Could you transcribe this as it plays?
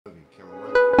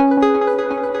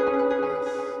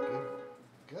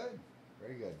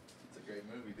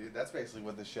basically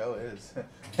what the show is.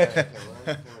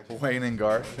 Wayne and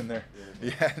Garth in there.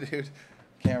 Yeah, dude.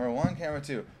 Camera 1, camera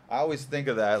 2. I always think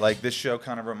of that. Like, this show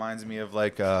kind of reminds me of,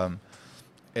 like, at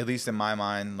least in my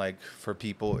mind, like, for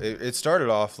people, it started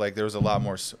off, like, there was a lot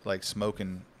more, like,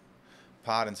 smoking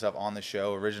pot and stuff on the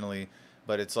show originally.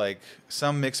 But it's, like,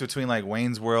 some mix between, like,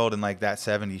 Wayne's World and, like, that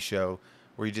 70s show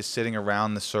where you're just sitting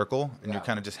around the circle and you're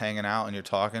kind of just hanging out and you're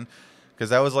talking. Because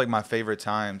that was, like, my favorite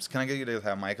times. Can I get you to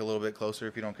have Mike a little bit closer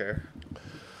if you don't care?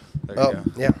 There you go.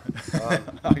 Yeah.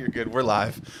 Oh, you're good. We're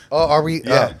live. Oh, are we?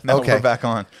 Yeah. No, okay. we're back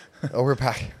on. Oh, we're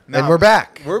back. No, and we're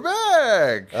back. We're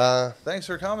back. Thanks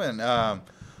for coming.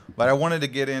 But I wanted to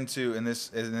get into in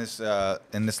this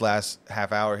last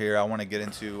half hour here. I want to get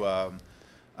into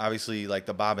obviously like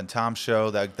the Bob and Tom show.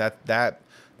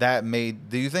 That made.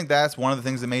 Do you think that's one of the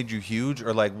things that made you huge,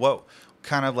 or like what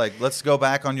kind of like? Let's go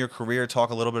back on your career, talk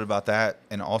a little bit about that,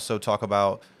 and also talk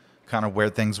about kind of where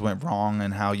things went wrong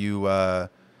and how you.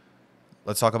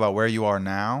 Let's talk about where you are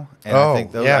now. And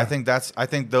I think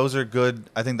those are good.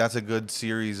 I think that's a good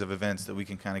series of events that we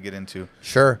can kind of get into.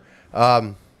 Sure.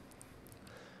 Now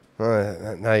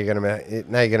you're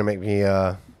gonna make me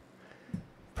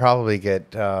probably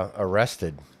get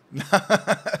arrested. What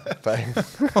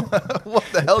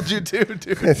the hell did you do,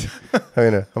 dude?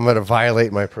 I'm gonna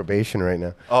violate my probation right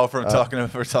now. Oh, for talking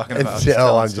about.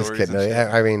 I'm just kidding.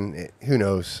 I mean, who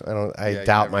knows? I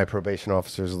doubt my probation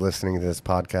officer is listening to this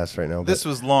podcast right now. This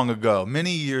was long ago,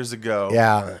 many years ago.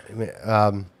 Yeah.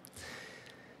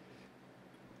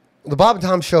 The Bob and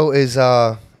Tom show is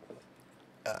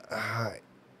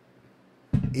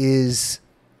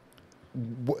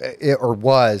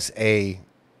was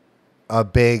a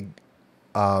big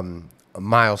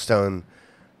milestone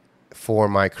for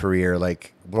my career.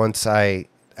 Like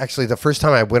the first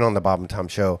time I went on the Bob and Tom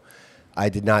show, I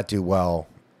did not do well,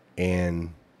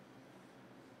 and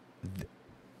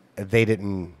they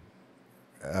didn't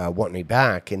want me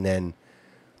back. And then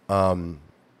I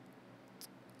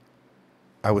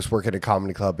was working at a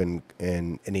comedy club in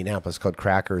Indianapolis called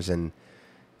Crackers, and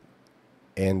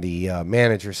the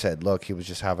manager said, "Look, he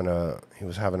was having a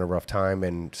rough time,"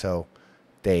 and so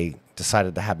they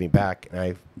decided to have me back, and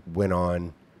I went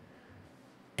on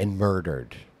and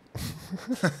murdered.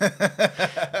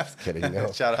 Just kidding.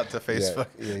 No. Shout out to Facebook.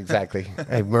 Yeah, exactly.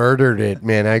 I murdered it,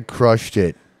 man. I crushed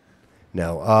it.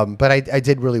 No, but I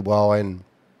did really well, and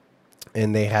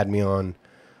they had me on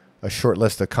a short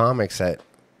list of comics that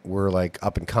were like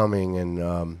up and coming, and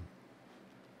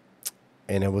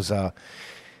it was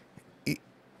it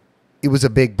was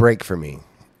a big break for me.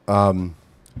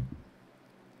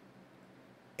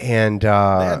 And they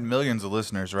had millions of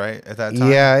listeners, right, at that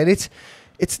time? Yeah, and it's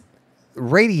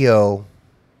radio,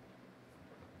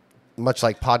 much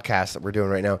like podcasts that we're doing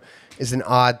right now, is an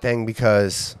odd thing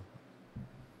because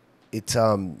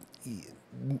especially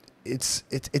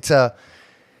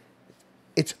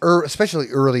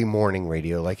early morning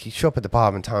radio. Like, you show up at the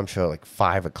Bob and Tom show at like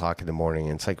 5 o'clock in the morning,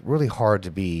 and it's like really hard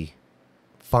to be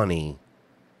funny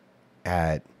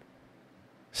at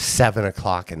 7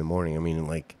 o'clock in the morning. I mean,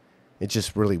 like, it's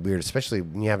just really weird, especially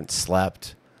when you haven't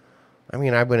slept. I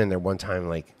mean, I went in there one time,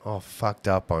 like, all fucked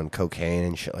up on cocaine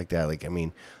and shit like that. Like, I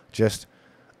mean, just,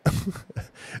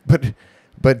 but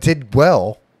did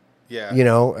well. Yeah. You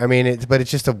know, I mean, it's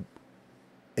just a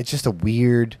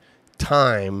weird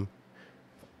time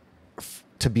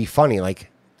to be funny. Like,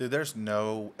 dude, there's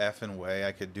no effing way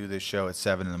I could do this show at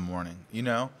 7 in the morning. You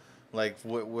know, like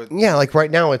what? Yeah, like right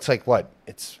now it's like what?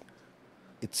 It's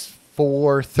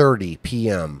 4:30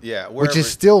 p.m. Yeah, which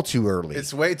is still too early.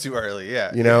 It's way too early.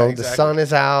 Yeah, you know, exactly. The sun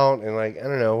is out, and like, I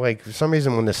don't know, like for some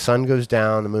reason when the sun goes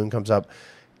down, the moon comes up,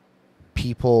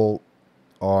 people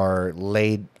are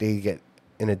laid. They get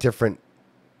in a different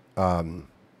mode,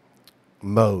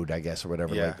 I guess, or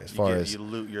whatever. Yeah, like, as far as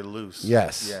you're loose.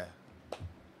 Yes. Yeah.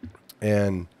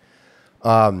 And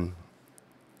that's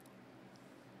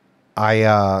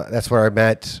where I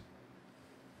met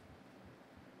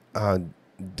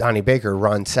Donnie Baker.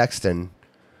 Ron Sexton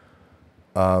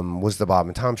was the Bob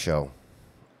and Tom show,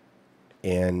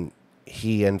 and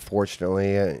he,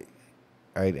 unfortunately,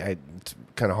 it's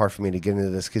kind of hard for me to get into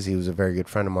this because he was a very good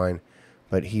friend of mine,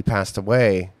 but he passed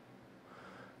away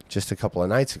just a couple of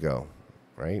nights ago,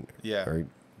 right? Yeah.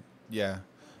 Yeah.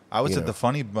 I was at the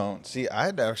Funny Bone. See, I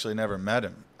had actually never met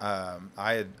him. I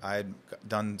had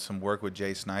done some work with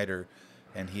Jay Snyder,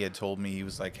 and he had told me, he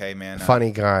was like, "Hey, man,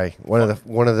 funny guy, one of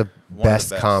the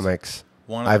best comics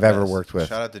I've ever worked with."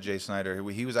 Shout out to Jay Snyder.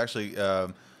 He was actually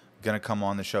gonna come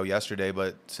on the show yesterday,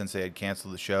 but since they had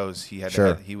canceled the shows, he had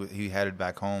he headed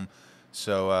back home,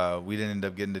 so we didn't end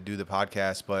up getting to do the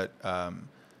podcast. But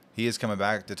he is coming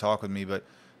back to talk with me. But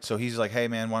so he's like, hey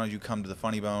man, why don't you come to the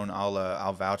Funny Bone?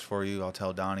 I'll vouch for you. I'll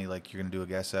tell Donnie like you're gonna do a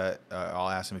guest set. I'll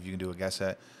ask him if you can do a guest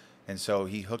set. And so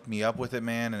he hooked me up with it,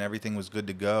 man, and everything was good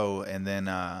to go. And then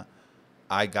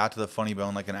I got to the Funny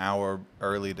Bone like an hour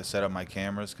early to set up my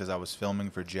cameras because I was filming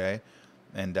for Jay.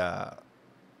 And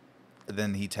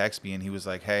then he texted me and he was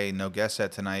like, hey, no guest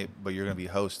set tonight, but you're going to be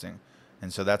hosting.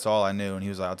 And so that's all I knew. And he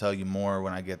was like, I'll tell you more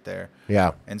when I get there.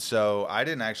 Yeah. And so I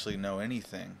didn't actually know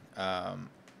anything.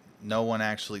 No one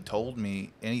actually told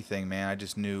me anything, man. I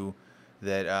just knew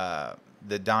that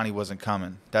that Donnie wasn't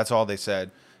coming. That's all they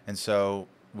said. And so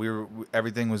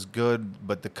everything was good,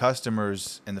 but the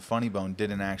customers in the Funny Bone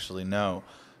didn't actually know.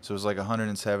 So it was like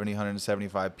 170,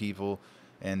 175 people.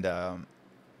 And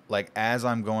like as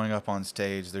I'm going up on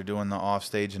stage, they're doing the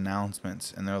offstage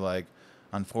announcements, and they're like,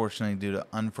 unfortunately, due to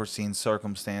unforeseen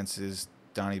circumstances,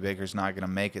 Donnie Baker's not going to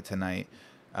make it tonight.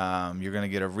 You're going to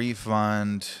get a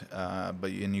refund,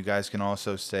 and you guys can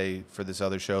also stay for this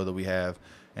other show that we have.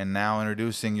 And now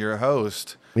introducing your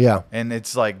host. Yeah. And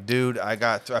it's like, dude, I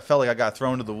felt like I got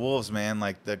thrown to the wolves, man.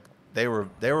 Like they were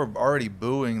already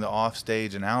booing the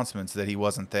offstage announcements that he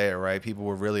wasn't there, right? People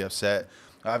were really upset.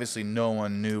 Obviously, no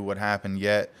one knew what happened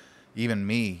yet, even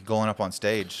me going up on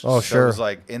stage. Oh, so sure. It was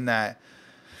like in that,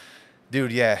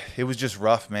 dude, yeah, it was just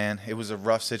rough, man. It was a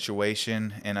rough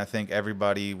situation, and I think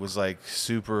everybody was like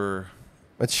super.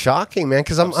 It's shocking, man,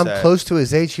 because I'm close to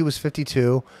his age. He was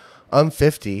 52. I'm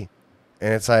 50.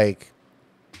 And it's like,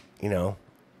 you know,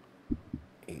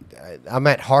 I'm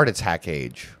at heart attack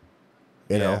age.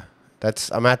 You know,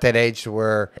 I'm at that age to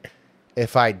where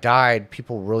if I died,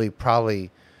 people really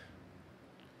probably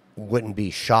wouldn't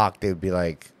be shocked. They would be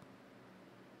like,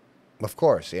 of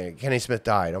course, Kenny Smith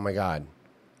died. Oh my God.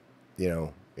 You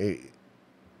know, it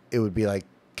would be like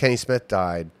Kenny Smith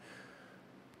died.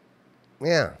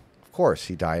 Yeah. Of course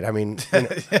he died. I mean, you know.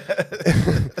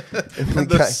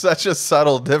 There's such a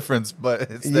subtle difference, but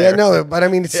it's there. Yeah, no, but I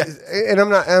mean, it's, and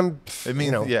I mean,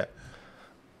 you know, yeah.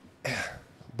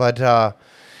 But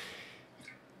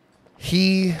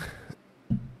he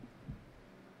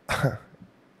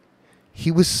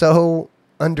was so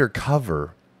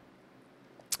undercover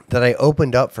that I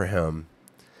opened up for him.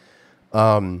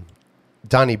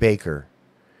 Donnie Baker,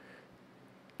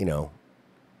 you know,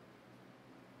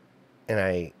 and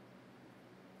I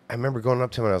remember going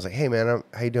up to him and I was like, hey, man,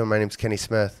 how you doing? My name's Kenny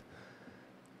Smith.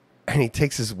 And he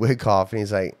takes his wig off and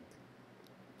he's like,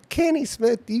 Kenny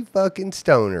Smith, you fucking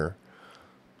stoner.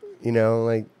 You know,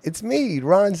 like, it's me,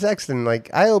 Ron Sexton. Like,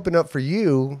 I opened up for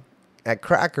you at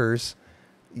Crackers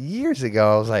years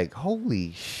ago. I was like,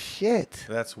 holy shit.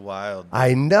 That's wild.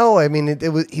 I know. I mean,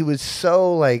 he was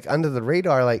so, like, under the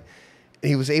radar. Like,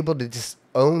 he was able to just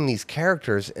own these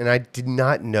characters. And I did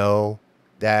not know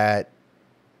that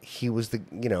he was the,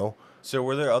 you know. So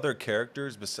were there other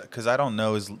characters? Because I don't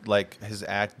know his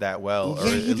act that well.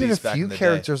 Yeah, he did a few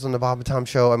characters on the Bob and Tom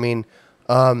show. I mean,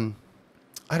 I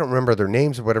don't remember their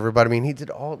names or whatever, but I mean,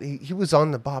 he was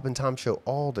on the Bob and Tom show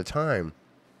all the time.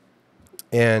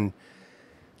 And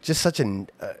just such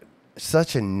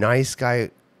a nice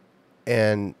guy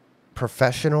and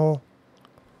professional,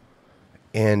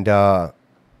 and a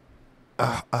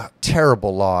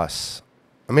terrible loss.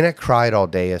 I mean, I cried all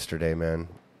day yesterday, man.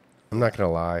 I'm not going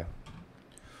to lie.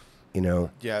 You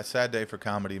know? Yeah, sad day for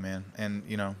comedy, man. And,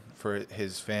 you know, for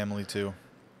his family, too.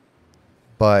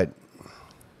 But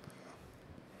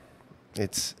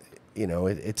it's, you know,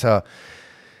 it's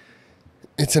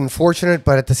unfortunate,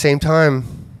 but at the same time,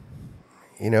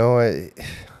 you know,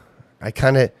 I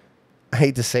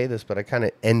hate to say this, but I kind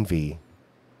of envy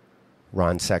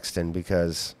Ron Sexton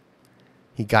because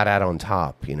he got out on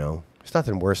top, you know? There's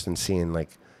nothing worse than seeing,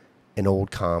 like, an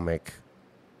old comic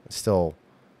still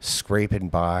scraping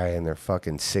by in their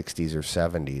fucking 60s or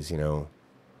 70s, you know,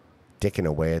 dicking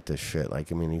away at this shit. Like,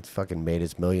 I mean, he fucking made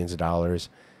his millions of dollars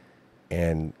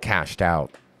and cashed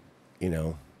out, you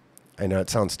know. I know it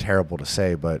sounds terrible to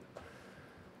say, but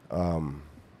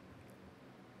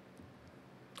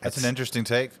that's an interesting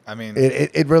take. I mean,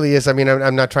 it really is. I mean,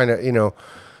 I'm not trying to, you know,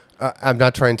 I'm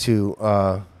not trying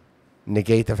to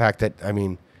negate the fact that, I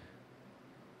mean,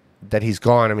 that he's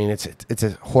gone. I mean, it's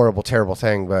a horrible, terrible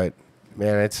thing, but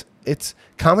man, it's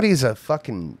comedy is a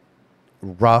fucking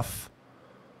rough,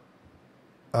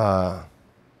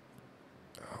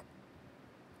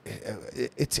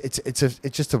 it's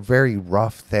just a very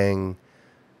rough thing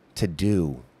to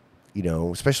do, you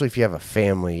know, especially if you have a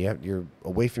family. You're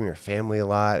away from your family a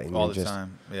lot, and all the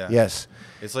time. Yeah. Yes.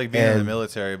 It's like being in the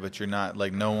military, but you're not,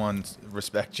 like, no one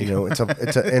respects you. You know, it's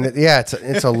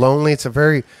a lonely, it's a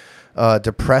very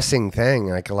depressing thing.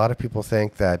 Like, a lot of people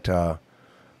think that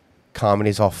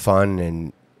comedy's all fun,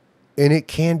 and And it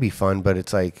can be fun, but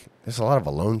it's like there's a lot of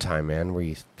alone time, man, where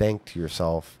you think to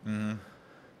yourself in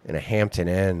a Hampton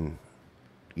Inn,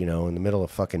 you know, in the middle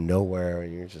of fucking nowhere,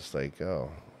 and you're just like,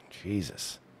 oh,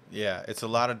 Jesus. Yeah, it's a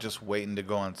lot of just waiting to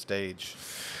go on stage,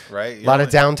 right? A lot of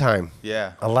downtime.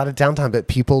 Yeah, a lot of downtime that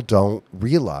people don't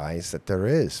realize that there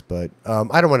is. But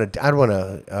I don't want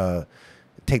to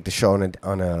take the show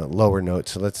on a lower note.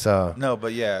 So let's no,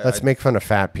 but yeah, let's make fun of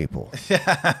fat people.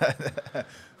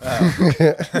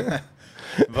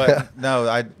 But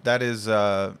no, that is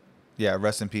yeah.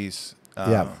 Rest in peace.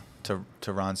 To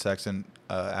Ron Sexton.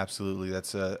 Absolutely,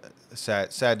 that's a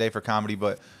sad day for comedy.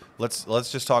 But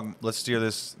let's just talk. Let's steer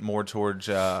this more towards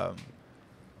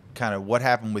kind of what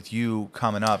happened with you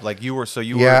coming up. Like you were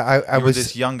I was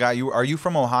this young guy. Are you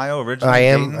from Ohio originally? I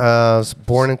am. I was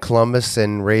born in Columbus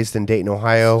and raised in Dayton,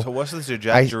 Ohio. So what's the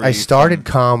trajectory? I started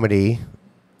comedy.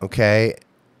 Okay,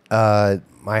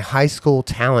 my high school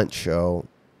talent show,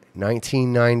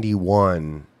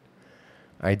 1991.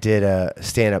 I did a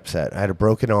stand-up set. I had a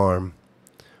broken arm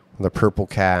with a purple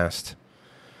cast,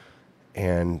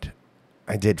 and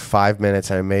I did 5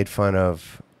 minutes. I made fun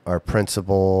of our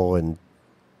principal and,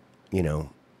 you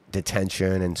know,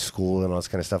 detention and school and all this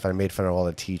kind of stuff. I made fun of all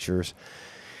the teachers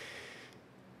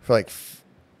for like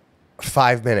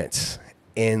 5 minutes.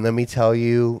 And let me tell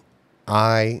you,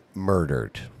 I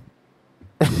murdered.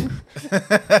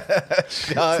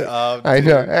 Shut up. I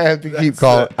know. I have to keep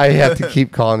calling. I have to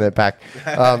keep calling it back.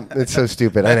 It's so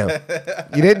stupid. I know.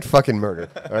 You didn't fucking murder.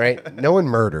 All right. No one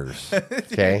murders.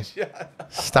 Okay.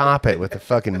 Stop it with the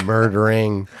fucking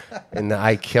murdering and the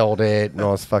I killed it and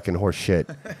all this fucking horse shit.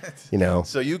 You know.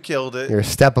 So you killed it. You're a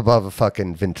step above a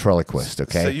fucking ventriloquist.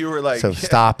 Okay. So you were like. So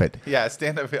stop it. Yeah.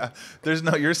 Stand up. There's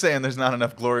no. You're saying there's not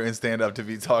enough glory in stand up to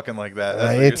be talking like that.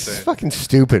 That's what it's you're saying. Fucking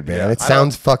stupid, man. Yeah, it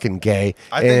sounds fucking gay.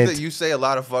 I think that you say a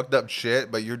lot of fucked up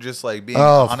shit, but you're just like being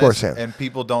honest, of course, and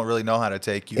people don't really know how to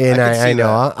take you. And I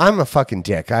know I'm a fucking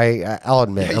dick. I'll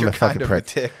admit I'm a fucking prick.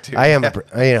 Dick, dude. I am,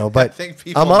 you know, but I think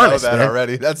people I'm honest, know that man.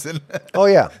 already. That's in. Oh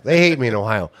yeah, they hate me in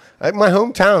Ohio. My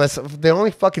hometown. That's the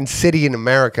only fucking city in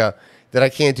America that I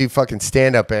can't do fucking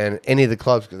stand up in any of the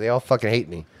clubs because they all fucking hate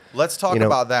me. Let's talk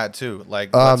about that too.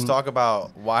 Like, let's talk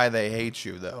about why they hate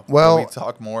you, though. Well, can we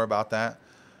talk more about that?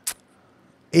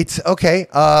 It's okay.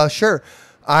 Sure.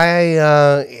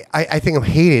 I think I'm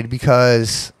hated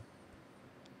because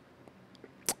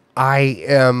I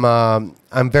am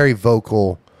I'm very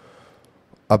vocal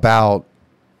about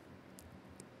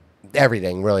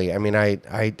everything, really. I mean,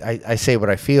 I say what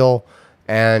I feel,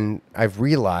 and I've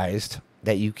realized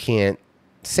that you can't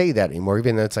say that anymore,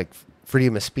 even though it's like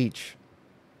freedom of speech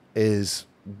is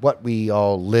what we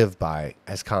all live by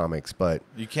as comics. But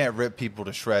you can't rip people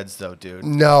to shreds, though, dude.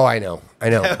 No, I know.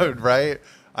 Dude, right?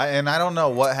 I don't know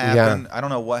what happened. Yeah. I don't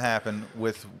know what happened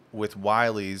with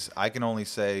Wiley's. I can only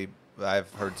say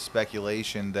I've heard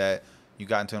speculation that you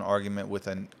got into an argument with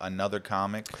another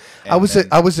comic. I was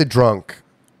a drunk.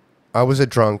 I was a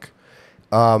drunk,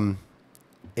 and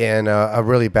a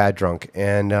really bad drunk.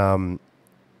 And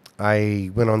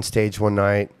I went on stage one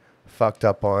night, fucked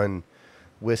up on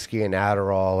whiskey and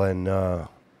Adderall,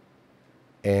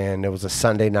 and it was a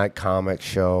Sunday night comic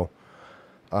show.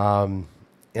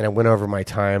 And I went over my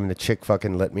time, and the chick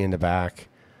fucking let me in the back.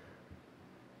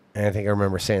 And I think I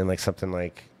remember saying like something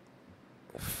like,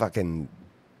 fucking,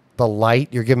 the light,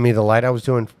 you're giving me the light. I was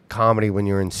doing comedy when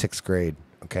you were in 6th grade,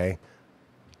 okay?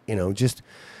 You know, just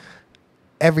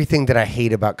everything that I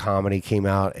hate about comedy came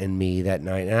out in me that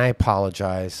night, and I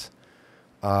apologize.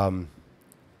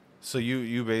 So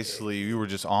you basically, you were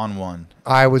just on one.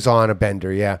 I was on a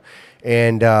bender, yeah.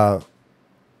 And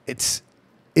it's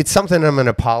something I'm going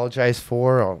to apologize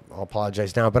for. I'll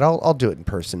apologize now, but I'll do it in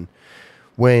person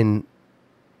when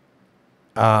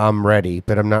I'm ready.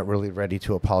 But I'm not really ready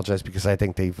to apologize because I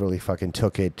think they really fucking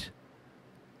took it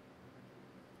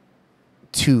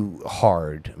too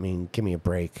hard. I mean, give me a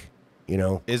break, you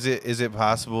know? Is it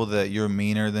possible that you're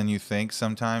meaner than you think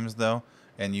sometimes, though?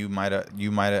 And you might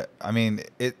have, I mean,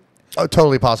 it... Oh,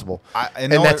 totally possible. I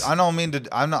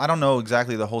don't know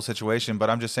exactly the whole situation, but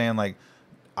I'm just saying, like,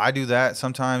 I do that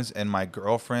sometimes, and my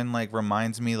girlfriend like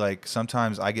reminds me, like,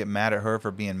 sometimes I get mad at her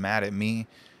for being mad at me.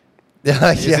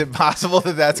 Is it possible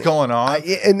that that's going on?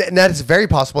 And that is very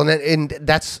possible, and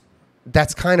that's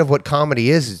kind of what comedy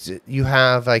is you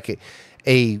have like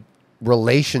a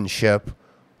relationship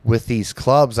with these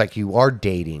clubs, like you are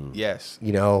dating. Yes,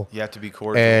 you know, you have to be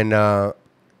cordial,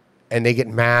 and they get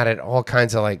mad at all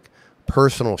kinds of like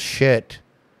personal shit,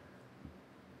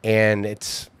 and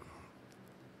it's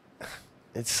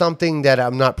something that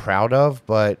I'm not proud of,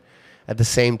 but at the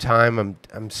same time,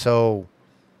 I'm so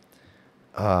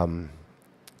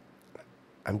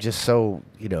I'm just so,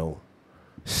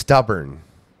 stubborn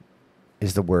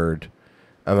is the word.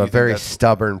 I'm a very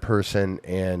stubborn person,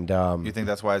 and you think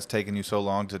that's why it's taken you so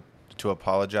long to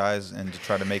apologize and to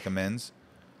try to make amends?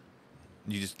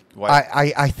 You just why?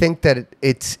 I think that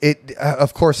it's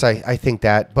of course I think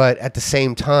that, but at the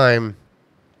same time,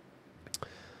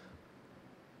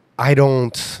 I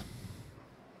don't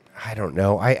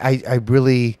know. I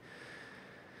really,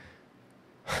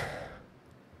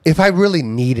 if I really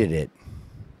needed it,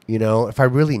 if I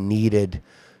really needed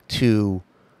to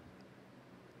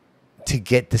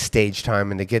get the stage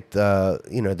time and to get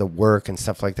the work and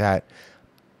stuff like that,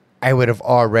 I would have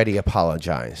already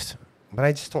apologized. But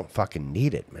I just don't fucking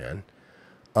need it, man.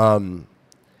 And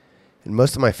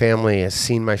most of my family has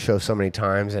seen my show so many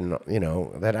times, and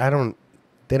that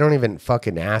they don't even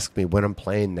fucking ask me when I'm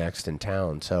playing next in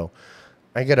town. So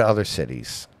I go to other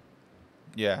cities.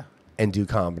 Yeah. And do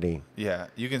comedy. Yeah,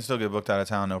 you can still get booked out of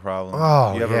town, no problem.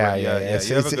 Oh, you have yeah. You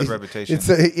have a good reputation. It's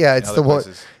the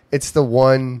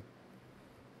one.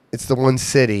 It's the one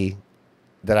city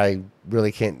that I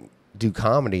really can't do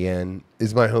comedy in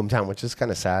is my hometown, which is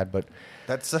kind of sad, but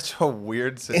that's such a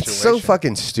weird situation. It's so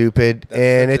fucking stupid,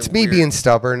 and it's me being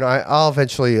stubborn. I'll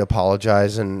eventually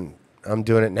apologize, and I'm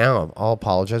doing it now. I'll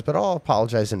apologize, but I'll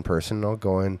apologize in person. I'll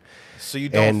go in. So you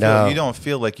don't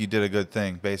feel like you did a good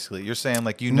thing. Basically, you're saying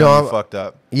like you fucked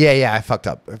up. Yeah, I fucked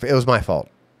up. It was my fault.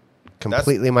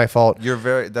 Completely my fault.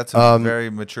 That's a very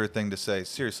mature thing to say.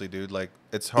 Seriously, dude. Like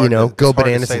it's hard. Go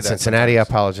Bananas in Cincinnati. I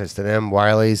apologize to them.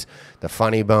 Wiley's, the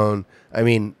Funny Bone. I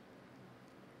mean,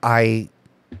 I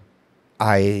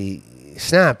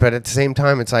snap, but at the same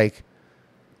time, it's like.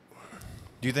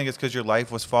 Do you think it's because your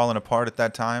life was falling apart at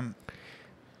that time?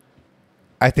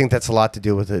 I think that's a lot to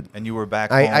do with it. And you were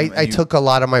back home. I took a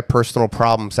lot of my personal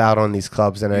problems out on these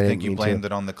clubs, and I didn't think you blamed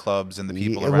it on the clubs and the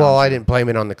people around Well, you? I didn't blame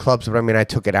it on the clubs, but I mean, I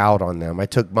took it out on them. I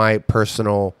took my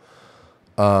personal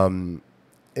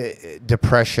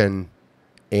depression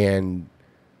and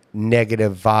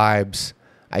negative vibes.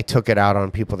 I took it out on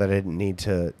people that I didn't need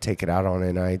to take it out on,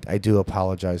 and I do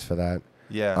apologize for that.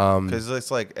 Yeah, because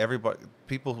it's like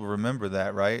people remember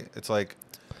that, right? It's like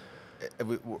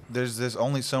there's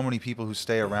only so many people who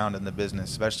stay around in the business,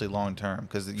 especially long term,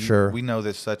 because we know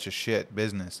there's such a shit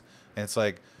business, and it's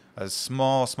like a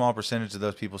small percentage of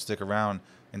those people stick around,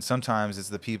 and sometimes it's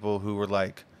the people who were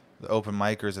like the open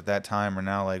micers at that time are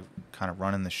now like kind of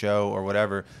running the show or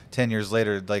whatever. 10 years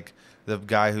later, like the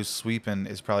guy who's sweeping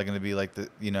is probably going to be like the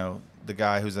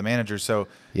guy who's the manager. So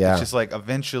it's just like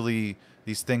eventually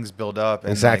these things build up.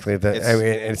 And exactly. Like, you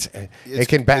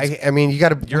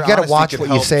gotta watch what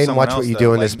you say and watch what you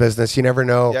do in this business. You never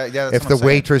know if the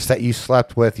waitress that you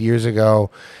slept with years ago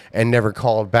and never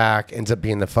called back ends up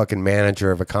being the fucking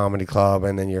manager of a comedy club,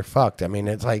 and then you're fucked. I mean,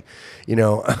 it's like,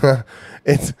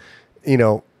 it's,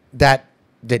 that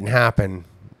didn't happen.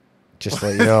 Just so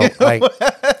you know, like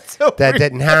that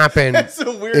didn't happen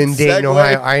in Dayton,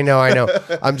 Ohio. I know.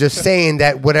 I'm just saying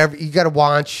that whatever you got to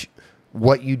watch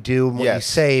what you do and what you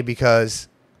say, because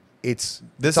this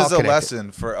is a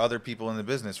lesson for other people in the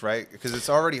business, right? Because it's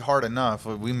already hard enough.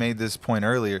 We made this point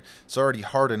earlier. It's already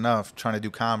hard enough trying to do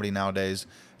comedy nowadays.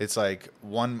 It's like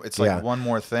one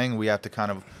more thing we have to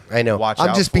kind of watch out for.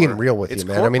 I'm just being real with you,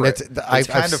 man. Corporate. I mean, it's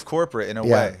kind of corporate in a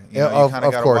way. You kind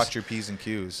of got to watch your P's and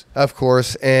Q's. Of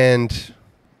course, and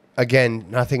again,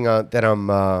 nothing that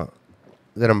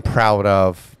I'm proud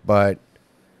of, but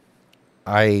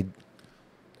I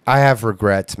have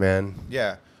regrets, man.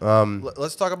 Yeah.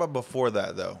 Let's talk about before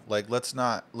that though. Like let's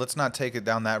not take it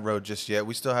down that road just yet.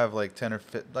 We still have like 10 or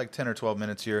 12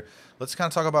 minutes here. Let's kind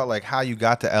of talk about like how you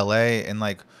got to LA and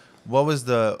like what was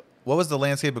the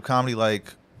landscape of comedy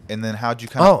like, and then how'd you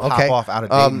kind of pop off out of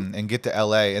Dayton and get to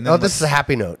LA? And then this is a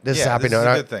happy note. This is a happy note.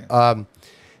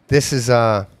 This is a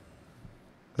good thing.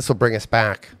 This will bring us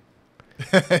back.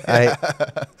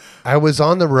 I was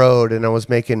on the road and I was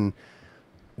making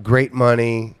great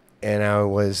money, and I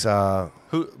was driving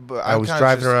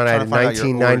around. I had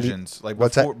 1990. Like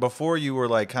what's that? Before you were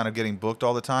like kind of getting booked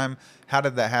all the time. How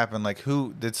did that happen? Like,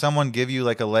 who did someone give you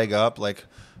like a leg up? Like,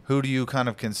 who do you kind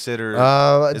of consider?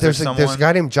 There's a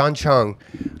guy named John Chung,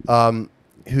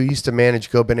 who used to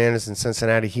manage Go Bananas in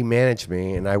Cincinnati. He managed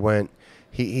me, and I went.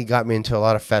 He got me into a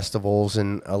lot of festivals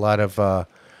and a lot of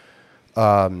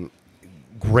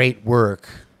great work.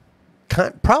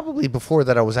 Probably before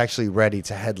that, I was actually ready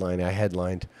to headline. I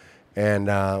headlined, and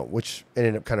which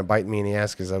ended up kind of biting me in the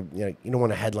ass because you don't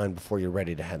want to headline before you're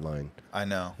ready to headline. I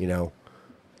know. You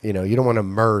don't want to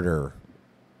murder.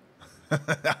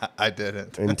 I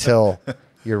didn't until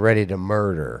you're ready to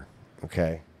murder.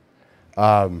 Okay,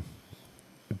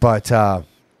 but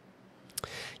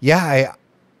yeah,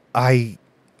 I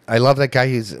I love that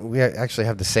guy. We actually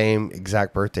have the same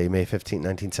exact birthday, May 15th,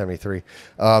 1973.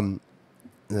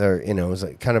 It was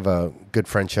kind of a good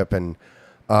friendship, and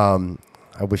I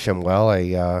wish him well.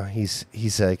 He's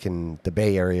like in the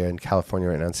Bay Area in California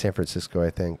right now, in San Francisco, I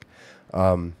think,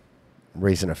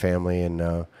 raising a family, and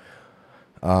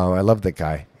I love that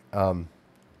guy.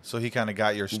 So he kind of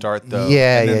got your start, though.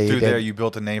 Yeah, and then yeah. through there, you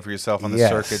built a name for yourself on the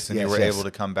circuits, and you were able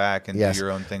to come back and do your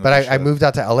own thing. But I moved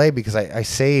out to LA because I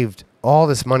saved all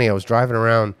this money. I was driving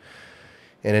around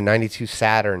in a '92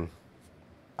 Saturn,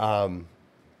 and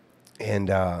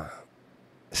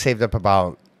saved up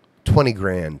about 20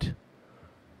 grand.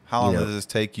 How long does this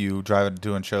take you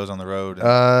doing shows on the road?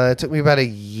 It took me about a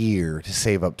year to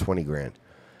save up 20 grand.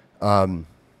 But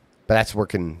that's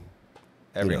working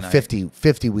every night.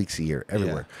 50 weeks a year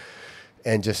everywhere.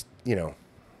 Yeah. And just,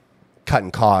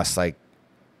 cutting costs, like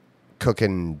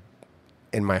cooking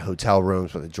in my hotel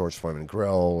rooms with a George Foreman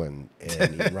grill and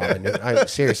Robin Newton.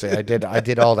 Seriously, I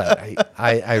did all that.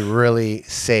 I really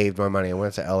saved my money. I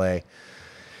went to LA.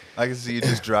 I can see you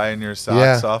just drying your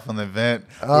socks off on the vent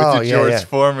with your George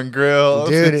Foreman grill.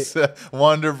 Dude, it's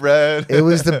Wonder Bread. It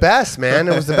was the best, man.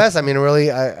 It was the best. I mean,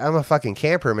 really, I'm a fucking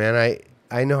camper, man.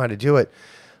 I know how to do it.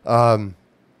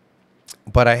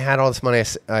 But I had all this money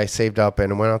I saved up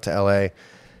and went out to LA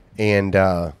and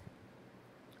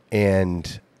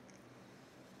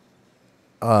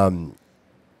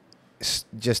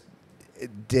just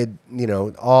did,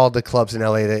 all the clubs in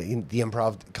LA, the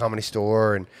Improv Comedy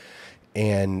Store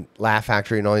and Laugh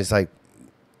Factory and all these like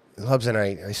clubs, and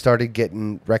I started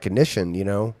getting recognition,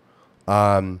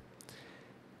 Funny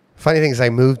thing is I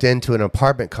moved into an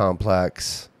apartment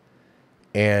complex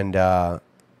and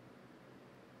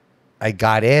I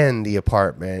got in the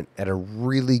apartment at a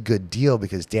really good deal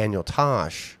because Daniel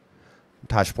Tosh,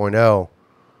 Tosh.0,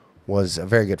 was a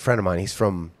very good friend of mine. He's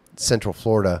from Central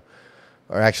Florida,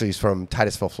 or actually he's from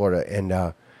Titusville, Florida,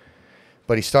 and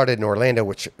but he started in Orlando,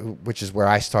 which is where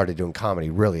I started doing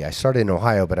comedy. Really, I started in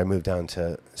Ohio, but I moved down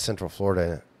to Central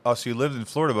Florida. Oh, so you lived in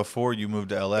Florida before you moved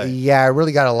to LA? Yeah, I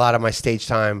really got a lot of my stage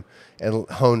time and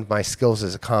honed my skills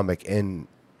as a comic in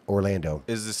Orlando.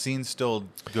 Is the scene still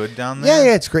good down there?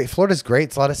 Yeah, it's great. Florida's great.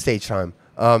 It's a lot of stage time.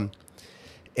 And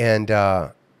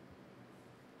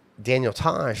Daniel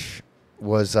Tosh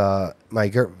was my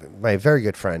very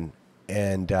good friend,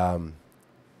 and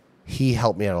he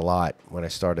helped me out a lot when I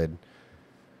started.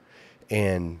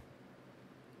 And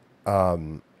I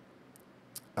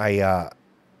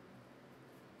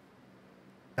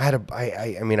had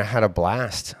a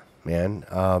blast, man.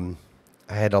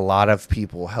 I had a lot of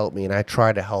people help me, and I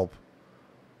try to help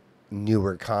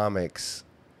newer comics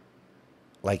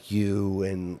like you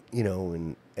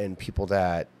and people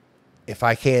that if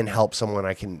I can help someone,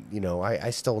 I can,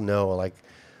 I still know like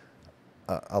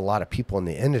a lot of people in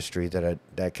the industry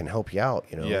that can help you out,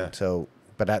 Yeah. So,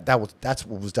 but that's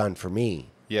what was done for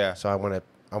me. Yeah. So I want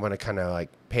to kind of like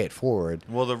pay it forward.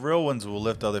 Well, the real ones will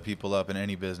lift other people up in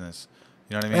any business.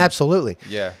 You know what I mean? Absolutely.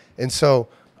 Yeah. And so,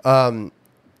 I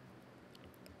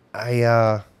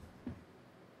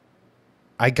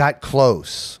got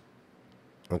close.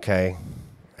 Okay.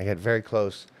 I got very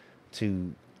close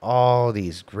to all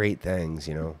these great things,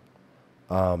 and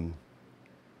I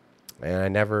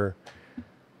never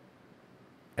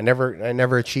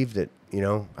achieved it.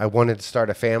 I wanted to start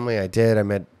a family. I did. I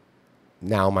met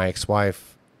now my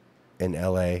ex-wife in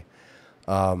LA.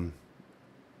 I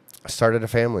started a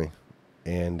family,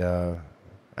 and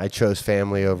I chose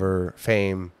family over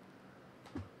fame.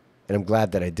 And I'm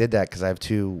glad that I did that because I have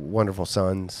two wonderful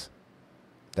sons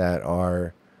that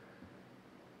are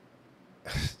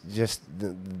just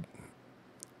the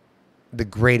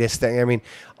greatest thing. I mean,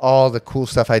 all the cool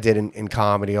stuff I did in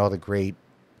comedy, all the great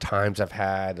times I've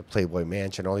had, the Playboy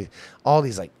Mansion, all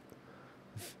these like,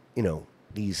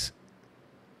 these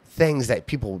things that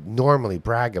people normally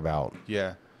brag about.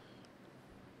 Yeah.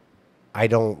 I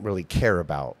don't really care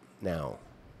about now.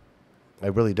 I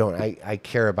really don't. I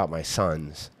care about my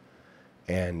sons.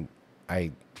 And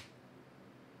I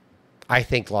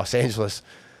think Los Angeles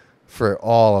for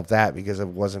all of that, because if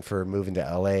it wasn't for moving to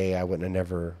LA, I wouldn't have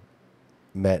never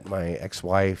met my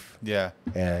ex-wife. Yeah.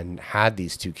 And had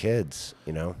these two kids,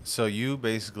 So you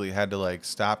basically had to like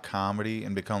stop comedy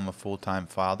and become a full-time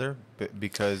father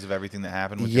because of everything that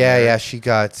happened with your marriage? Yeah, she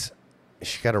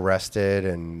got arrested,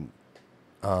 and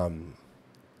I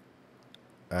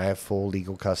have full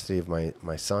legal custody of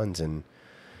my sons, and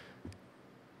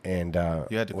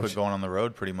you had to quit going on the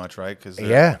road pretty much, right?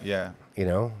 Yeah.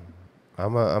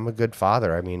 I'm I'm a good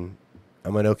father. I mean,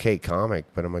 I'm an okay comic,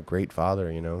 but I'm a great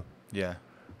father. Yeah.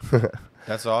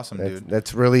 That's awesome, dude.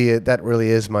 That really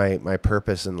is my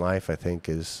purpose in life. I think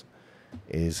is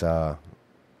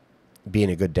being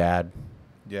a good dad.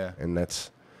 Yeah. And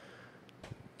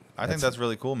I think that's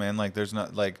really cool, man. Like, there's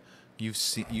not like you've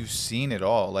seen it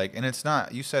all. Like, and it's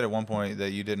not. You said at one point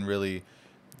that you didn't really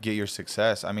get your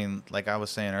success. I mean, like I was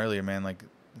saying earlier, man. Like,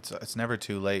 it's never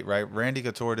too late, right? Randy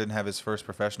Couture didn't have his first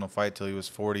professional fight till he was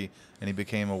 40, and he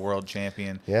became a world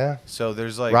champion. Yeah. So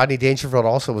there's like Rodney Dangerfield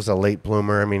also was a late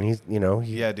bloomer. I mean,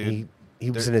 yeah, dude. He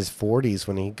was in his 40s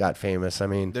when he got famous. I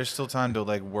mean, there's still time to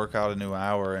like work out a new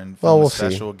hour and Well, film we'll a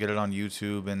special, see. get it on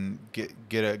YouTube, and get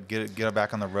it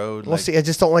back on the road. We'll see. I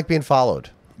just don't like being followed.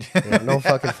 Don't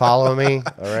fucking follow me.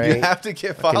 All right. You have to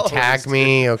get Fucking followers. tag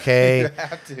me, okay? You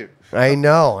have to. I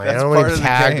know. I That's don't want part to of be the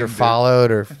tagged game, or dude. followed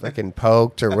or fucking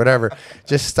poked or whatever.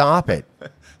 Just stop it.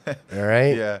 All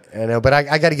right. Yeah. I know, but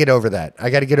I got to get over that. I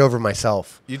got to get over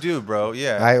myself. You do, bro.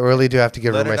 Yeah. I really do have to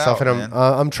get Let over it myself, out, and man.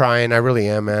 I'm trying. I really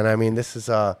am, man. I mean, this is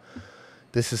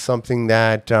something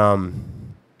that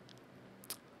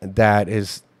that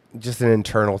is just an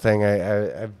internal thing.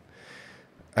 I've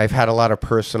had a lot of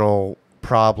personal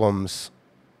problems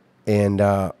and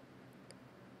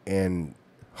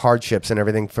hardships and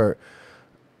everything for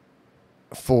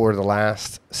the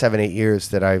last 7-8 years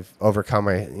that I've overcome.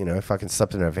 I fucking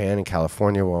slept in a van in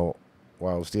California while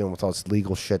I was dealing with all this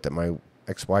legal shit that my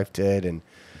ex-wife did, and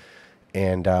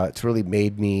it's really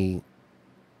made me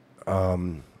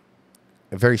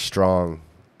very strong,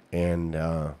 and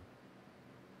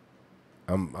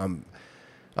I'm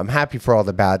happy for all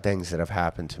the bad things that have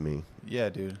happened to me. Yeah,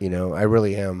 dude. I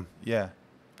really am. Yeah.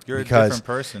 You're a Because different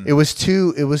person. It was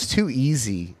too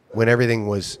easy when everything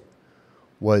was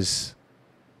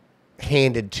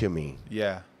handed to me.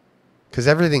 Yeah. Because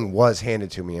everything was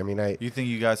handed to me. I mean, You think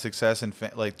you got success in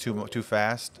like too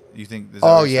fast? You think? Is that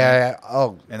Oh what you're saying? yeah.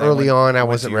 Oh, And then early on, I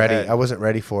went to wasn't your ready. head. I wasn't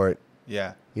ready for it.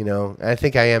 Yeah. I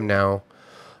think I am now,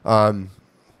 and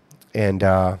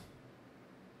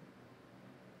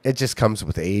it just comes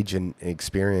with age and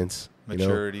experience.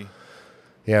 Maturity.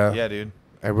 Yeah. Yeah, dude.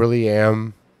 I really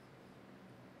am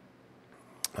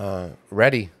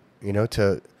ready.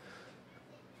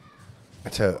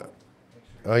 To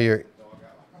oh,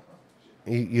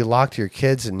 you locked your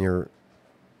kids in their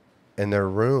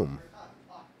room.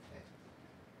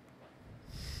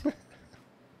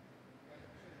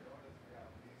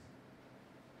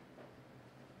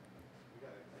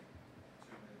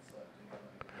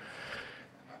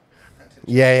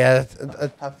 Yeah.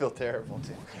 I feel terrible,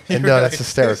 dude. No, that's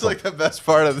hysterical. It's like the best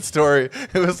part of the story.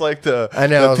 It was like the like-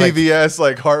 PBS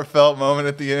like heartfelt moment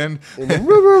at the end. Yeah,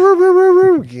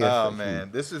 Oh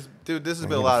man, this has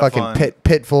been a lot of fucking fun.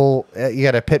 pit bull. You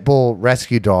got a pit bull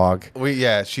rescue dog.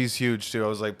 She's huge too. I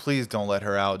was like, please don't let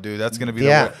her out, dude. That's gonna be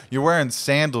you're wearing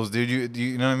sandals, dude.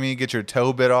 You know what I mean? Get your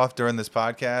toe bit off during this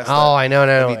podcast. Oh, I know.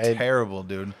 That'd be terrible,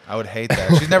 dude. I would hate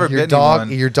that. She's never Your bitten dog.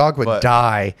 one. Your dog would but-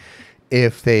 die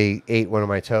if they ate one of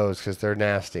my toes because they're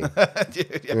nasty. Dude, yeah,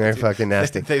 They're dude. fucking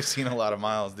nasty. They've seen a lot of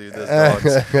miles, dude. Those dogs.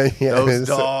 Yeah, Those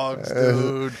so- dogs,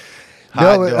 dude. No,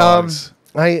 Hot but, dogs.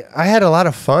 I had a lot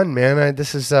of fun, man.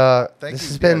 This has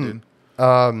been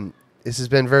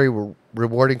very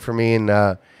rewarding for me, and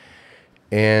I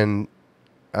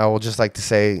will just like to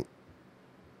say,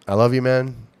 I love you,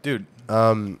 man. Dude,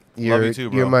 You're you too,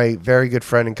 bro. you're my very good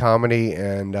friend in comedy,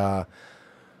 and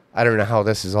I don't know how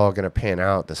this is all gonna pan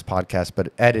out, this podcast,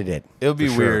 but edit it. it'll be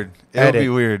for sure. weird. It'll be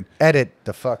weird. Edit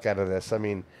the fuck out of this. I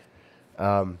mean,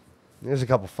 there's a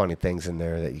couple funny things in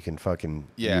there that you can fucking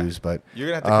use, but You're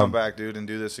gonna have to come back, dude, and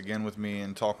do this again with me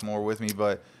and talk more with me.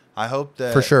 But I hope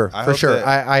that for sure, I for hope sure, that-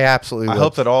 I absolutely. I will.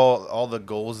 hope that all the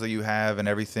goals that you have and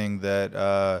everything that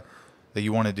that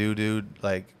you want to do, dude,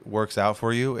 like works out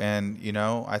for you. And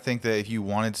I think that if you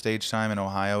wanted stage time in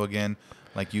Ohio again,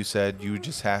 like you said, you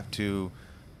just have to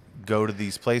go to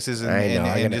these places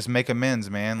and just make amends,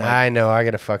 man. Like, I know. I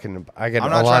got I'm a not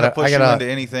lot trying to of. push I you got into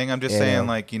anything. I'm just Yeah, saying,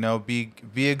 no.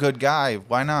 like, be a good guy.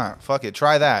 Why not? Fuck it.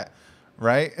 Try that.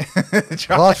 Right?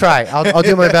 Well, I'll try. I'll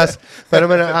do my best. But I'm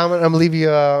gonna leave you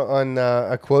on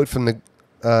a quote from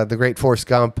the great Forrest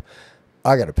Gump.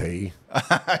 I gotta pee.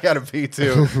 I gotta pee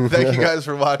too. Thank you guys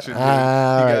for watching. Dude. You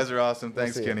All right. guys are awesome.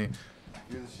 Thanks, see ya. Kenny.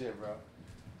 You're the shit, bro.